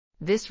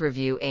This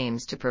review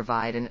aims to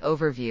provide an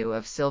overview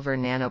of silver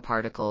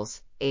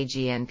nanoparticles,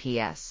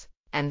 AGNPS,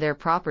 and their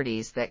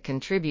properties that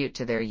contribute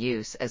to their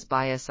use as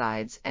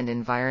biocides and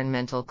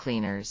environmental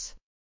cleaners.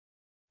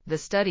 The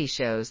study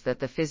shows that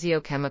the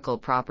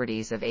physicochemical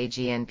properties of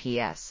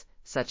AGNPS,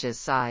 such as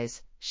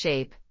size,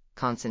 shape,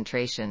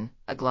 concentration,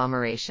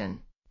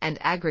 agglomeration, and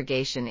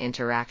aggregation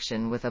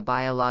interaction with a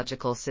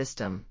biological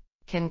system,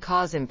 can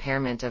cause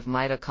impairment of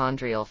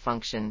mitochondrial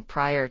function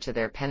prior to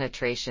their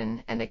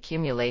penetration and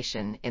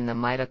accumulation in the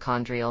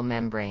mitochondrial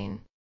membrane.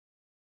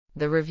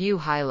 The review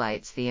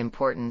highlights the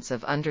importance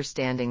of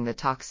understanding the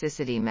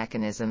toxicity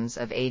mechanisms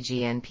of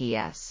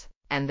AGNPS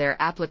and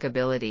their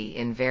applicability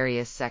in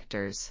various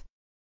sectors.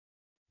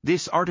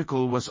 This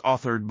article was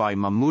authored by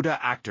Mahmuda,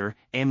 Akter,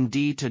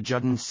 M.D.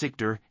 Tajuddin,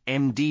 Sikder,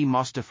 M.D.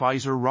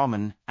 Mostafizur,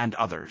 Rahman, and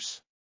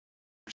others.